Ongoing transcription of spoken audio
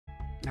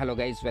Hello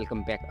guys,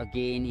 welcome back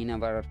again. In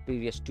our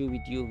previous two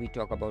video we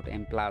talk about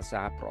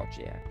Mplaza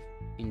project.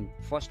 In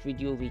first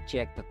video we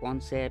checked the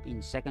concept,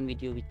 in second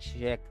video we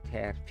checked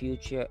their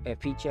future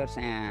features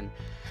and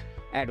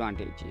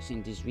advantages.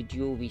 In this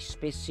video we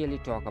specially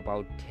talk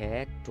about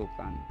their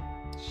token.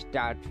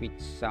 Start with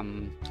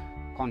some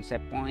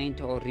concept point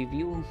or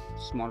review,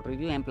 small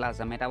review.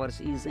 Mplaza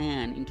Metaverse is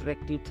an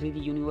interactive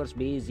 3D universe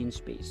based in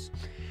space,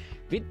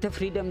 with the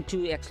freedom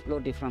to explore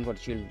different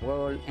virtual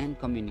worlds and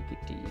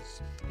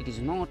communities. It is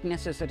not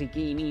necessary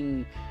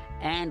gaming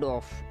and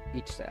of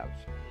itself.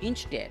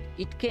 Instead,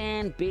 it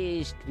can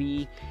best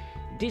be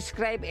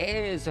described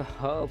as a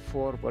hub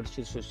for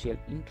virtual social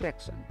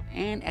interaction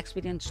and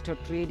experienced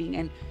trading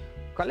and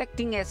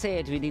collecting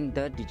assets within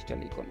the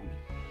digital economy.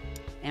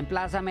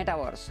 Mplaza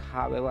Metaverse,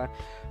 however,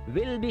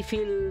 will be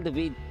filled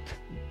with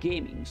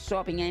gaming,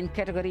 shopping, and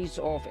categories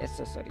of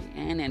accessory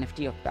and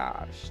NFT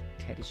avatars.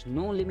 There is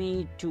no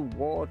limit to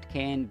what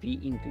can be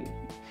included.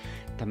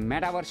 The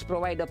Metaverse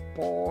provides a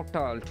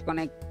portal to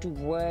connect to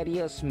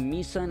various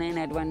missions and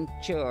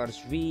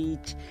adventures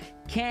which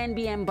can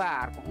be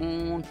embarked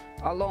on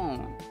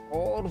alone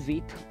or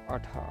with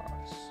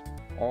others.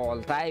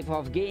 All types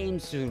of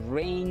games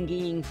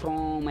ranging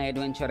from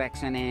adventure,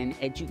 action, and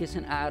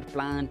education are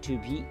planned to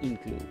be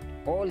included.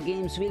 All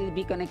games will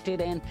be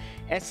connected and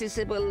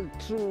accessible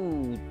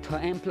through the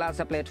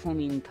Mplaza platform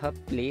in the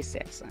Play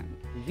section,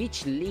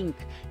 which link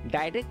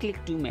directly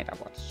to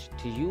Metaverse.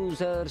 The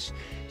users'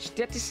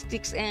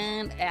 statistics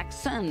and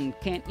action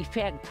can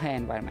affect the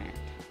environment,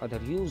 other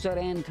user,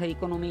 and the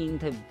economy in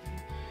the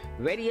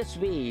various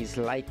ways.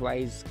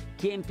 Likewise,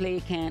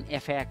 gameplay can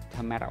affect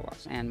the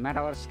Metaverse, and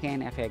Metaverse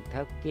can affect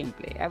the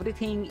gameplay.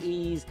 Everything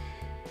is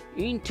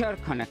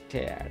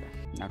interconnected.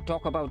 Now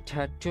talk about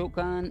the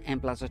token,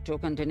 Mplaza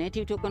token. The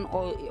native token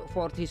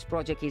for this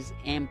project is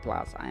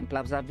Mplaza.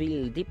 Mplaza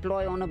will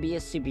deploy on a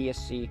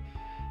BSC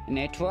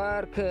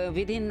network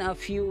within a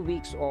few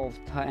weeks of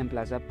the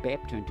Mplaza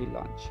BEP 20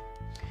 launch.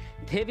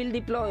 They will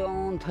deploy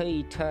on the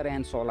Ether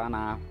and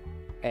Solana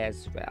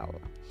as well.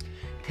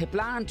 They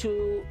plan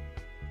to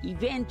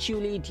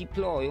eventually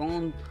deploy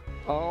on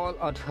all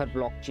other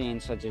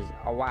blockchains such as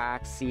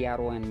AVAX,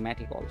 CRO, and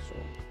Matic also.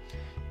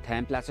 The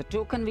Mplaza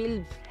token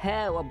will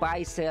have a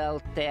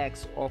buy-sell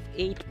tax of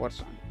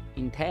 8%.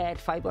 In that,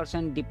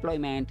 5%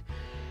 deployment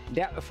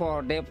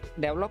for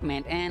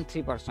development and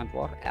 3%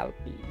 for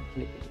LP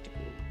liquidity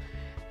pool.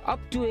 Up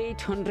to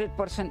 800%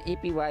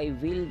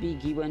 APY will be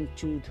given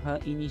to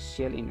the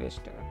initial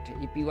investor.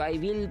 The APY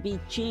will be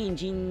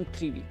changed in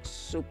 3 weeks.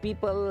 So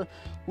people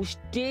who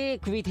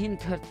stake within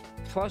the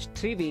first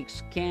 3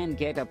 weeks can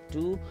get up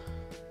to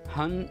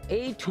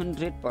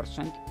 800%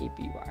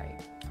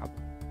 APY.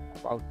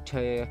 About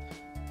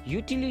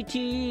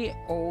utility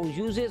or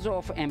usage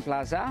of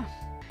Mplaza.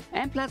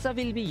 Mplaza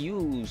will be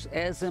used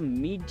as a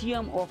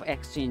medium of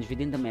exchange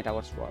within the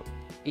Metaverse world.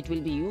 It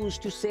will be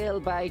used to sell,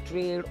 buy,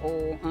 trade,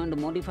 or and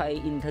modify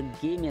in the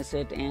game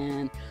asset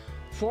and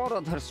for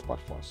others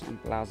purpose.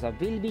 Mplaza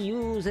will be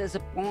used as a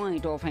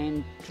point of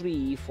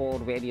entry for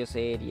various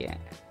areas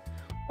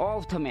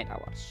of the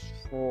Metaverse,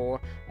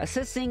 for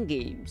assessing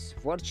games,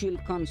 virtual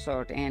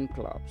concert and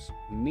clubs,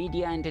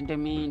 media,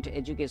 entertainment,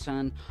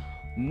 education,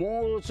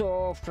 modes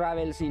of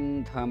travels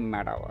in the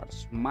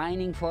Metaverse,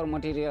 mining for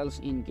materials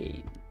in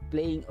game,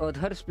 playing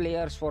others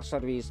players for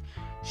service,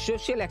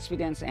 social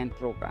experience and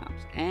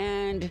programs,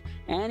 and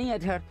any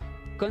other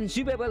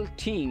consumable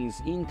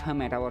things in the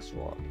Metaverse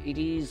world. It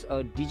is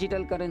a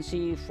digital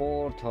currency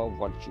for the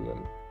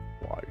virtual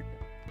world.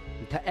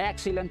 The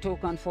excellent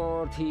token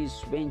for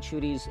this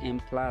venture is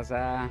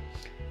Mplaza,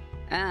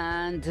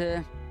 and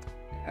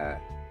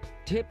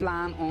they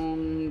plan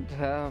on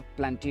the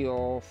plenty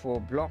of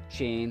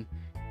blockchain.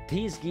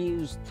 This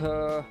gives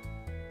the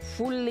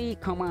fully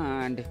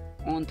command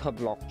on the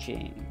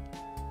blockchain.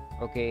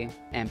 Okay,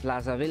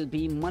 Mplaza will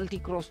be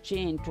multi-cross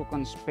chain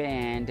token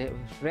spend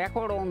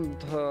record on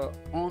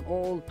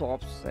all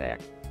top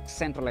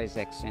centralized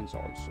exchange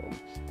also.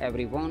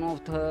 Every one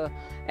of the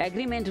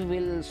agreement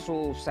will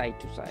show side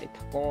to side.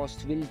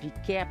 Cost will be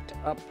kept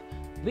up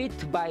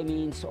with by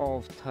means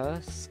of the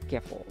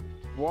scaffold.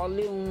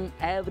 Volume,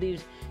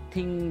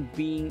 everything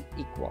being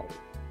equal,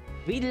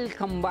 will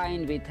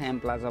combine with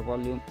Mplaza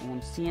volume on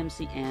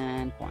CMC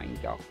and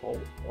CoinGecko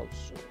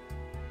also.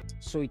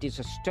 So it is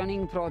a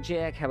stunning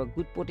project, have a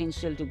good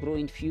potential to grow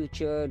in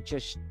future.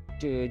 Just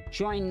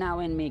join now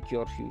and make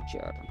your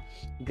future.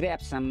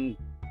 Grab some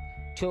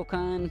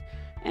token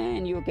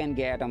and you can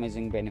get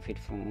amazing benefit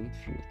from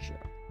future.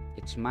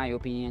 It's my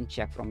opinion.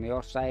 Check from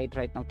your side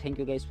right now. Thank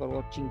you guys for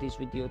watching this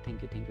video.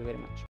 Thank you very much.